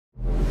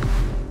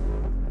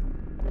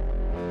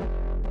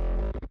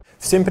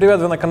Всем привет,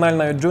 вы на канале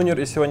НАВИ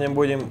Junior, и сегодня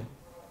будем...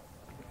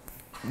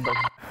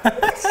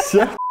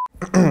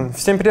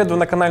 Всем привет, вы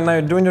на канале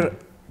НАВИ Junior.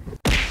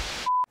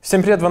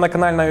 Всем привет, вы на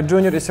канале НАВИ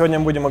Junior, и сегодня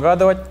мы будем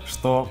угадывать,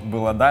 что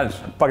было дальше.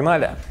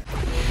 Погнали!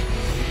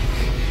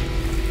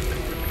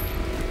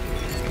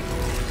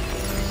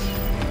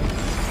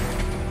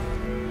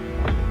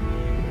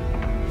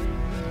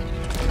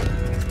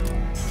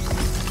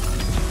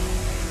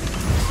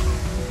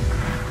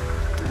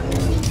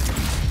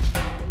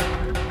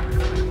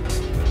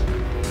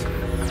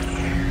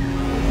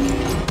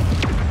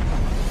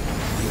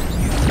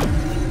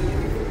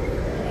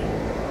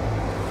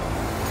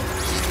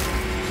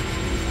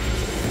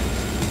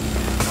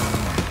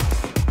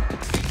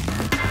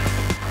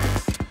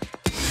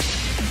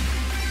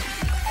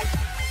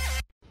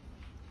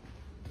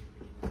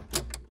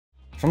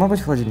 Что может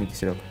быть в холодильнике,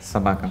 Серег?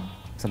 Собака.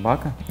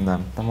 Собака?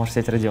 Да. Там может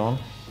сидеть Родион.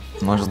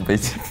 Может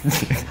быть.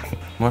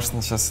 Может,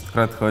 он сейчас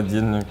откроет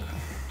холодильник.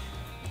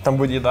 Там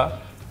будет еда.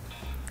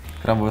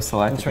 Крабовый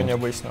салатик. Ничего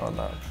необычного,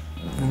 да.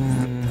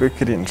 Какой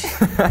кринж.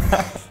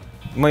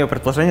 Мое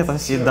предположение — это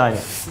сидит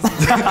Даня.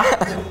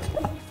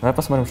 Давай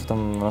посмотрим, что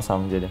там на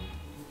самом деле.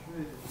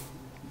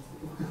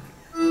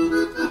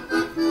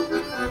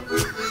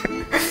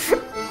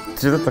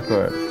 Что это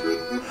такое?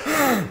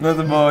 Ну,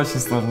 это было очень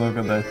сложно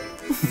угадать.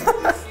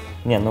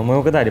 Не, ну мы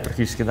угадали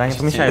практически, да, не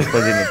помещается в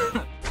холодильник.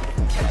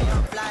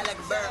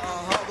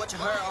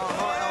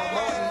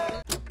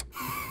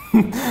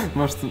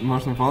 Может,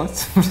 можно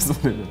полностью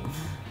посмотреть?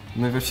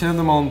 Ну, и вообще, я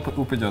думал, он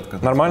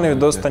упадет. Нормальный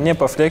видос-то не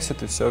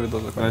пофлексит, и все,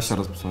 видос Давай закончится. еще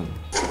раз посмотрим.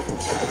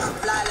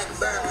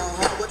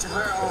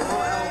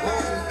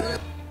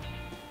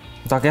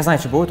 Так, я знаю,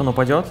 что будет, он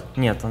упадет.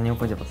 Нет, он не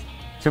упадет.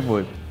 Что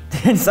будет?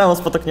 Я не знаю, он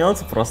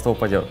спотыкнется, просто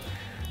упадет.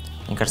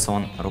 Мне кажется,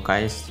 рука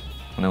есть,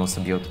 он его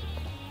собьет.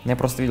 Я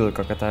просто видел,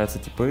 как катаются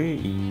типы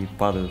и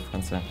падают в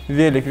конце.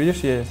 Велик, видишь,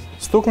 есть.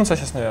 Стукнуться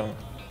сейчас, наверное.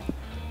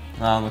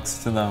 А, ну,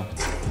 кстати, да.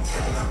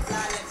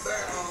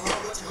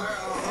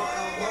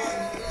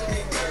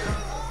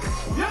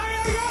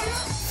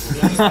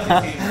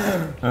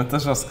 Это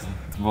жестко.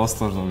 Это было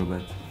сложно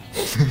угадать.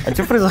 А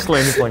что произошло,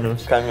 я не понял.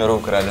 Камеру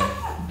украли.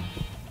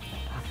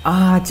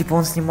 А, типа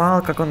он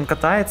снимал, как он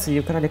катается, и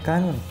украли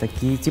камеру.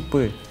 Такие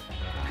типы.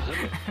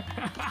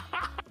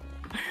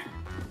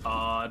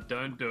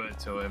 Don't do it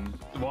to him.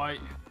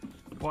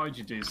 Why'd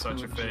you do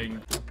such a thing?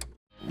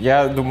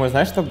 Я думаю,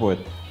 знаешь, что будет?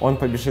 Он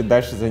побежит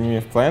дальше за ними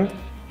в плент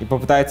и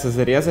попытается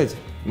зарезать,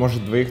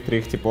 может,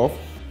 двоих-трех типов.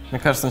 Мне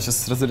кажется, он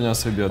сейчас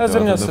развернется и убьет.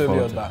 Развернется и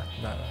убьет, да.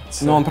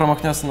 Ну, он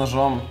промахнется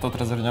ножом, тот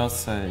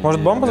развернется.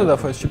 Может, бомба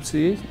задафает, чипсы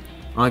есть?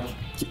 А,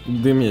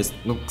 дым есть.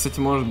 Ну, кстати,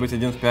 может быть,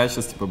 1 в 5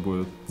 сейчас типа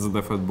будет.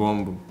 Задафает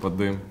бомбу под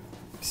дым.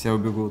 Все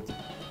убегут.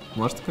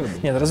 Может такое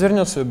быть? Нет,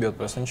 развернется и убьет,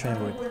 просто ничего не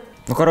будет.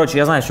 Ну, короче,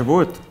 я знаю, что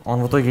будет.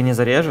 Он в итоге не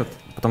зарежет,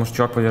 потому что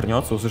чувак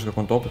повернется, услышит, как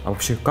он топает. А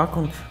вообще, как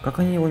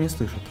они его не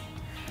слышат?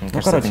 Мне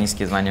кажется, это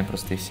низкие знания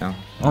просто и все.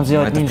 Он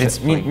сделает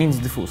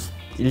ниндзя-диффуз.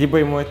 Либо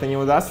ему это не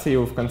удастся, и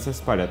его в конце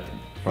спалят.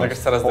 Мне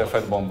кажется,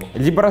 раздефает бомбу.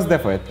 Либо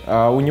раздефает.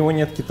 У него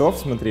нет китов,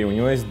 смотри, у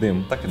него есть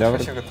дым. Так, это Да,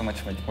 вообще как-то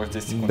математика, может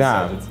 10 секунд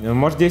да, сядет.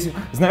 может 10.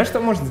 Знаешь, что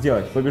можно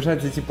сделать?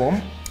 Побежать за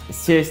типом,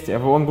 сесть,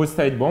 он будет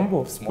ставить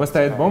бомбу,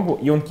 поставит бомбу,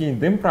 и он кинет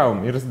дым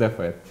правым и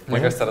раздефает.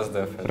 Мне кажется,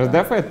 раздефает.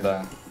 Раздефает?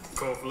 Да.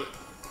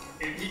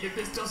 If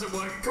this doesn't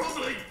work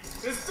properly,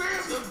 there's 3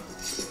 of them.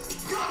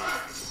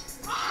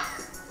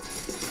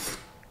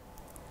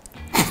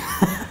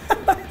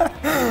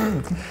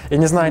 Я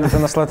не знаю, где ты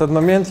нашла этот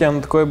момент, я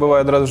на такое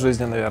бывает раз в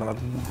жизни, наверное.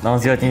 Надо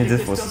сделать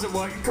ниндзя-диффуз.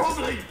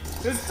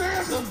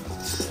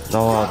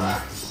 Да ладно.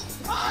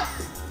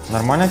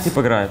 Нормально тип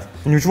играет?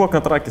 У него чувак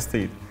на траке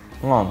стоит.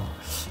 Ну ладно.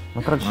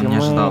 Ну, короче, он не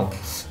ожидал.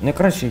 Ну,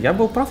 короче, я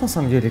был прав на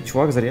самом деле.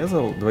 Чувак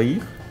зарезал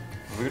двоих.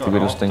 Ты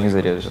говорил, что не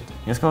зарежет.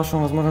 Я сказал, что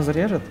он, возможно,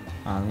 зарежет.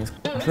 А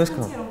что я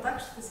сказал?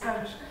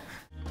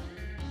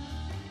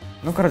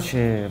 Ну,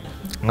 короче,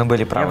 Мы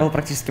были я был правы.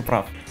 практически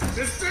прав.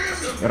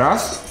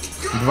 Раз,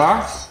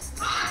 два.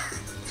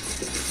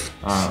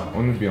 А,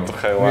 он убил.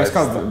 Ну, я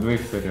сказал,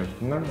 двоих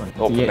зарежет. Нормально.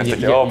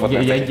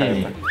 Я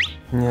гений.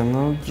 Не,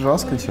 ну,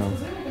 жестко, чё.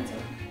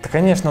 Да,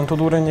 конечно, он тут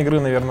уровень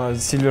игры, наверное,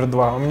 Silver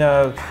 2. У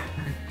меня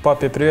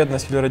папе привет, на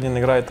Silver 1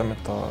 играет, там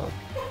это...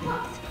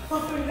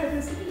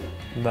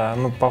 Да,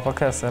 ну папа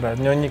КС играет,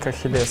 у него ник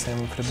Ахиллеса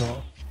ему придумал.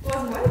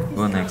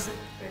 Go next.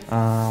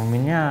 У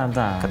меня,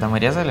 да. Когда мы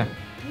резали?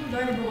 Ну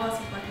да, либо вас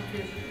вот так вот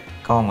резали.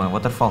 Кого мы?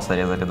 Waterfall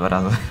зарезали 2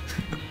 раза.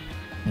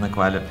 На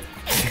квале.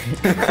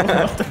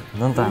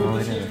 Ну да, мы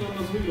выиграли.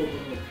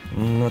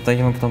 Ну, в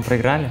итоге мы потом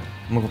проиграли.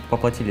 Мы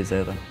поплатили за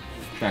это.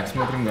 Так,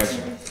 смотрим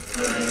дальше.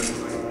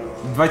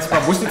 Два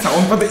типа бустятся,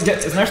 он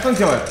подойдет, знаешь, что он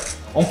делает?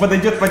 Он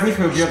подойдет под них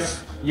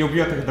и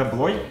убьет их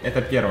доблой,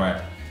 это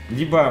первое.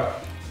 Либо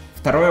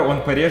второе,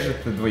 он порежет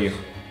двоих.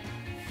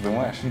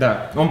 Думаешь?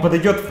 Да, он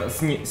подойдет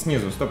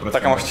снизу, 100%.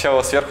 Так, а может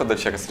чел сверху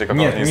дочекать, смотри, как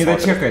Нет, он не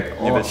смотрит.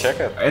 дочекает. Не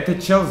дочекает?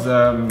 Этот чел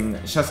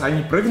сейчас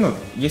они прыгнут.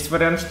 Есть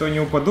вариант, что они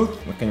упадут,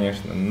 ну,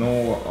 конечно,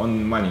 но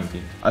он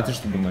маленький. А ты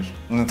что думаешь?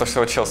 Ну то, что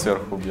его чел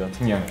сверху убьет.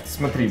 Нет,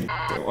 смотри,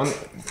 он...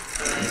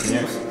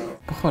 Извиняюсь.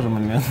 Похожий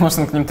момент. Может,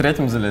 он к ним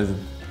третьим залезет.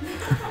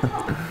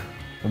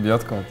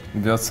 Убьет кого-то.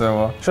 Убьет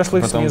своего.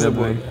 Шашлык Потом снизу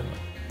бедный. будет.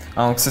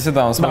 А он, кстати,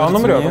 да, он смотрит он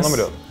умрет, вниз. он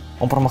умрет.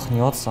 Он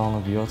промахнется, он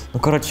убьет. Ну,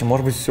 короче,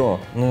 может быть, все.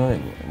 Но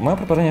мое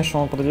предположение, что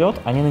он подойдет,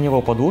 они на него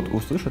упадут,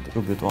 услышат и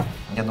убьют его.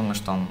 Я думаю,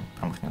 что он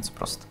промахнется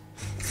просто.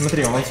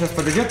 Смотри, он сейчас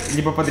подойдет,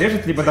 либо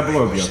подрежет, либо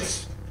даблой убьет.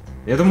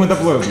 Я думаю,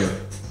 даблой убьет.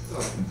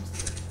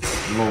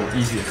 Лоу,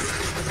 изи.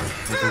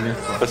 Это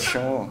легко.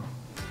 Почему?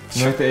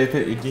 Ну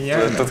это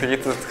гениально. Тут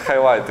какие-то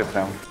хайлайты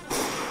прям.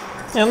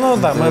 Не, ну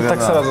да, мы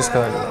так сразу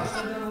сказали.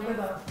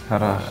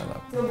 Хорошо.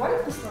 Ты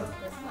болит пустотка?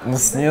 Ну,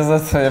 снизу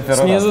это я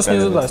первый раз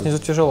Снизу, да, сказал. снизу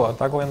тяжело, а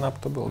так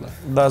лайнап-то был, да.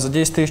 Да, за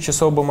 10 тысяч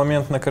часов был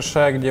момент на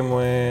кэше, где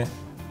мы...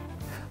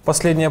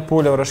 Последняя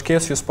пуля в рожке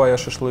с виспа я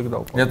шашлык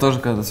дал. Я тоже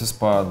когда с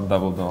виспа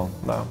дабл дал.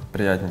 Да,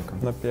 Приятненько.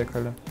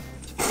 напекали.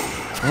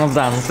 Ну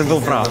да, ну ты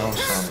был прав.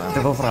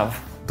 Ты был прав.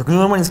 Так ну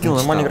нормально скилл,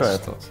 нормально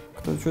играет.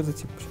 Кто, что это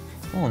типа?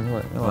 Ну, не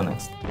ладно.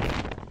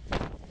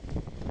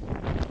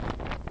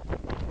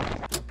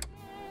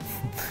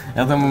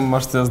 Я думаю,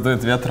 может, ее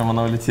сдует ветром,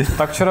 она улетит.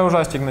 Так вчера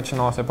ужастик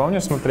начинался,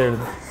 помнишь, смотрели?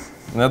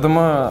 Ну, я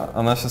думаю,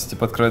 она сейчас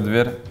типа откроет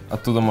дверь,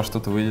 оттуда может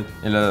что-то выйдет.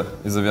 Или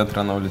из-за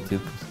ветра она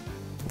улетит.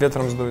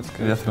 Ветром сдует,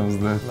 скорее. Ветром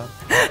сдует.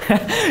 Да.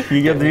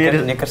 Ее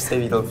дверь. Мне кажется,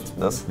 я видел этот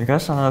видос. Мне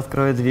кажется, она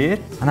откроет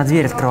дверь. Она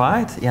дверь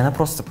открывает, и она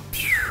просто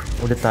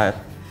улетает.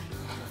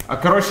 А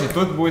короче,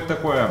 тут будет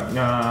такое,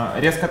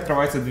 резко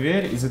открывается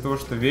дверь из-за того,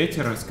 что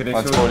ветер, скорее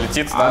Он всего, типа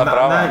улетит туда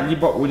направо. она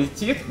либо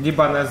улетит,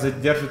 либо она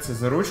задержится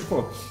за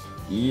ручку,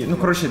 и, ну,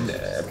 короче,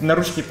 на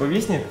ручке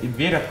повиснет, и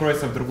дверь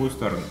откроется в другую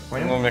сторону,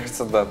 понял? Ну, мне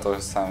кажется, да, то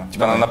же самое.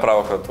 Типа она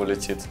направо куда-то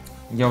улетит.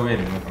 Я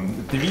уверен в этом.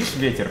 Ты видишь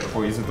ветер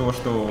какой из-за того,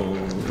 что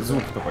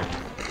звук такой?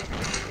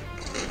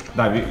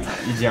 Да,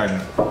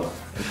 идеально.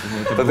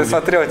 Да ты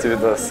смотрел эти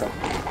видосы.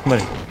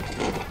 Смотри.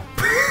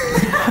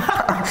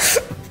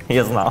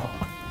 Я знал.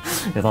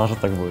 Я знал, что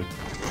так будет.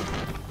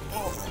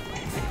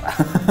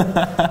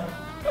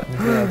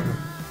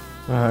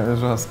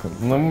 Жестко.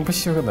 Ну, мы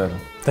почти угадали.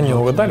 Да не,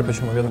 угадали,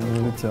 почему ветром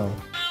Не летел.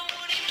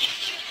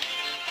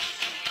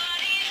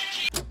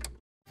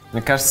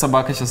 Мне кажется,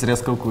 собака сейчас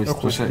резко укусит.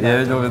 Потому что я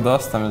видел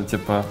видос, там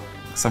типа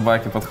к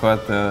собаке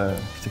подходит в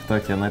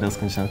ТикТоке, и она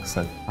резко начинает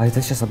кусать. А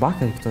это сейчас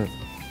собака или кто это?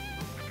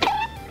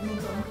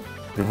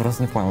 Я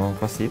просто не понял, он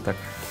просто сидит так.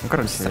 Ну,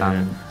 короче,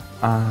 Странно.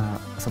 А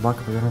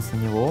собака повернется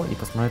на него и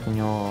посмотрит на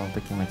него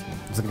таким этим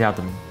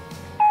взглядом.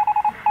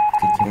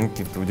 Каким? Ну,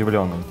 каким-то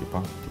удивленным,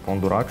 типа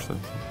он дурак, что ли?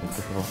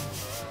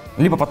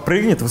 Либо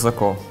подпрыгнет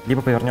высоко,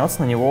 либо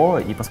повернется на него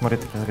и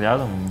посмотрит таким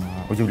взглядом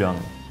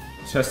удивленным.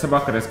 Сейчас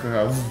собака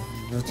резко...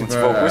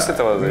 Типа укусит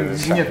его? Или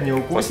что? Нет, не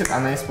укусит,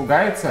 она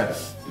испугается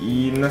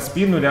и на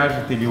спину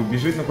ляжет или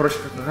убежит, ну, короче,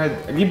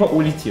 либо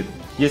улетит.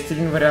 Есть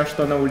один вариант,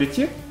 что она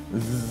улетит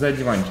за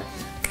диванчик.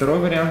 Второй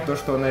вариант, то,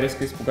 что она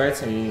резко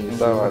испугается и...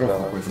 Давай, руку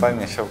давай. какую-то.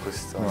 Таня еще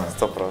укусит. Давай.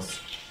 100%.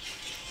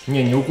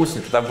 Не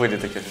упустит. Да, были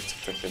такие в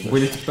ТикТоке.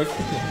 Были тиктоки?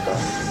 Да.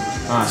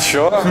 А,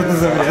 Чё? что это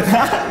за бред?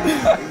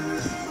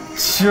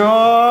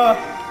 Чё?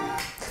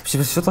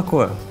 Вообще, что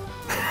такое?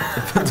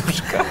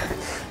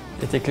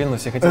 Я тебе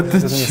клянусь, я хотел Это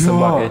сказать, не чё?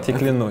 собака, я тебе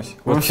клянусь.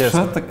 Вот Вот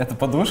честно. что это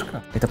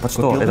подушка? Это под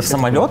что? Это в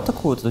самолет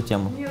такую эту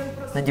тему?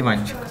 На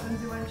диванчик.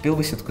 Пил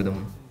бы сетку,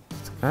 думаю.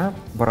 Такая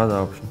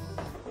борода вообще.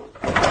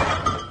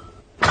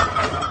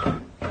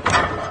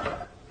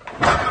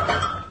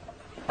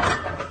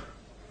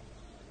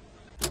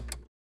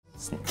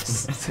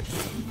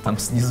 Там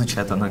снизу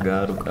чья-то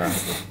нога, рука.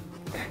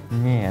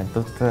 Нет,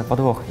 тут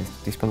подвох есть,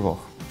 тут есть подвох.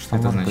 Что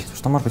это может значит? быть?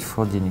 Что может быть в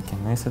холодильнике?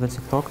 Но если это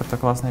ТикТок, это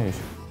классная вещь.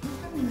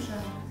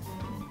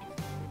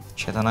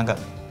 Чья-то нога.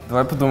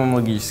 Давай подумаем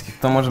логически.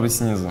 Кто может быть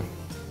снизу?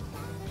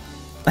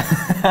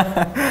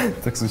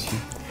 Так звучит.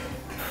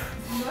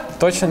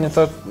 Точно не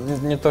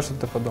то, что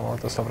ты подумал,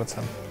 это 100%.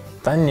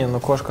 Да не, ну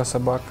кошка,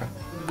 собака.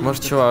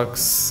 Может, чувак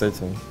с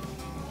этим...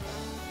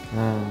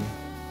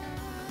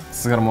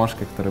 С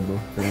гармошкой, который был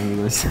в первом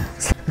видосе.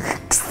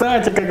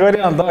 Кстати, как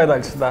вариант, давай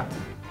дальше, да.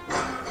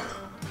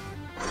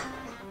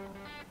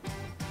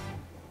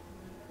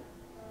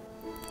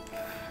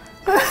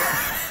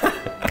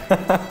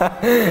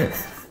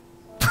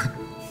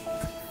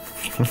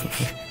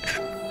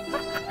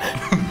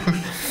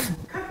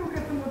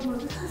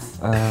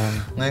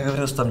 Ну, я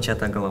говорил, что там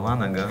чья-то голова,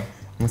 нога.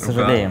 Мы рука.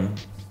 сожалеем.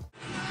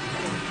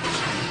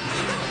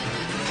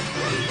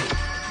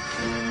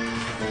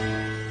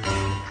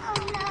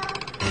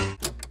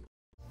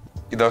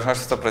 И должно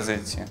что-то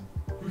произойти.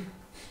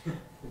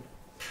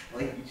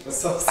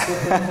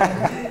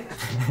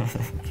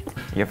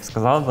 Я бы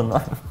сказал бы,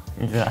 но...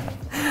 Да.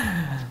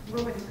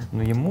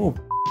 Ну ему...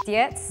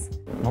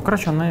 Ну,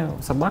 короче, она,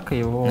 собака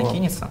его...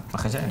 Накинется на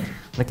хозяина.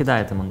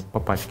 Накидает ему по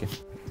пачке.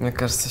 Мне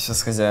кажется,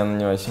 сейчас хозяину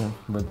не очень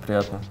будет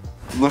приятно.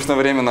 Нужно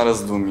время на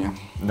раздумье.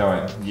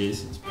 Давай,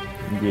 10.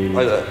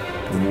 А, да.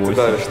 Ты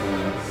давишь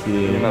на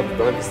меня. Не надо,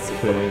 давай без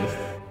цифр.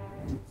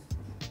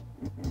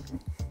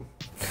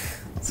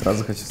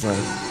 Сразу хочу знать.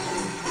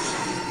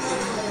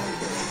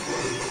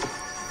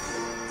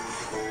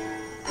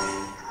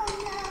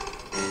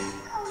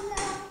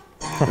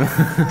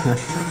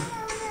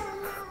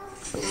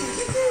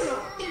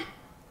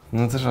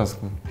 Ну это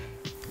жестко.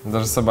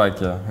 Даже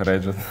собаки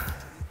рейджат.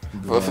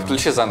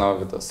 Включи заново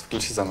видос,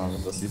 включи заново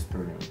видос. Без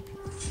проблем.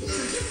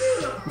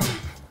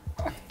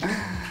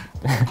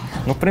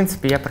 Ну, в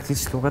принципе, я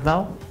практически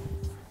угадал,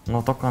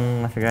 но только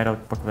он нафигарил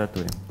по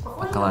клавиатуре.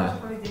 Похоже Клаве. на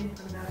поведение,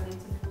 когда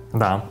родители?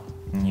 Да.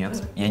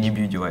 Нет, я не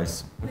бью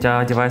девайс. У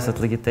тебя девайс от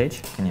Logitech.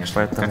 Конечно.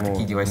 Поэтому Как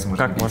такие девайсы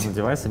можно как бить? можно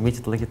девайс бить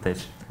от Logitech?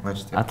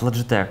 Значит, От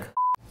Logitech.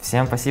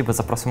 Всем спасибо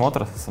за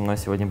просмотр. Со мной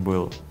сегодня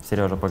был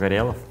Сережа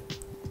Погорелов,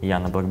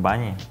 Яна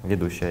Блэкбанни,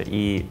 ведущая,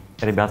 и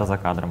ребята за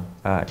кадром.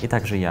 И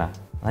также я.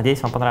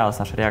 Надеюсь, вам понравилась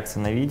наша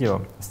реакция на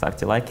видео.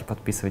 Ставьте лайки,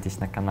 подписывайтесь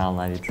на канал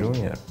NAVI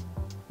Junior.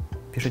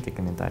 Пишите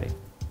комментарии.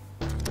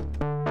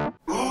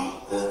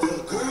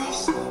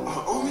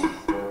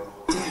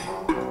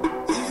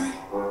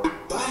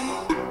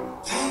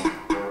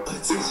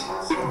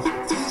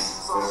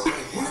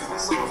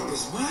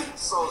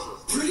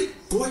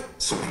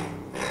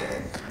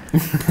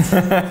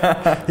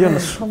 Яна,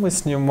 что мы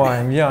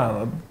снимаем,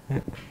 Яна?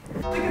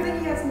 Так это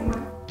не я снимаю.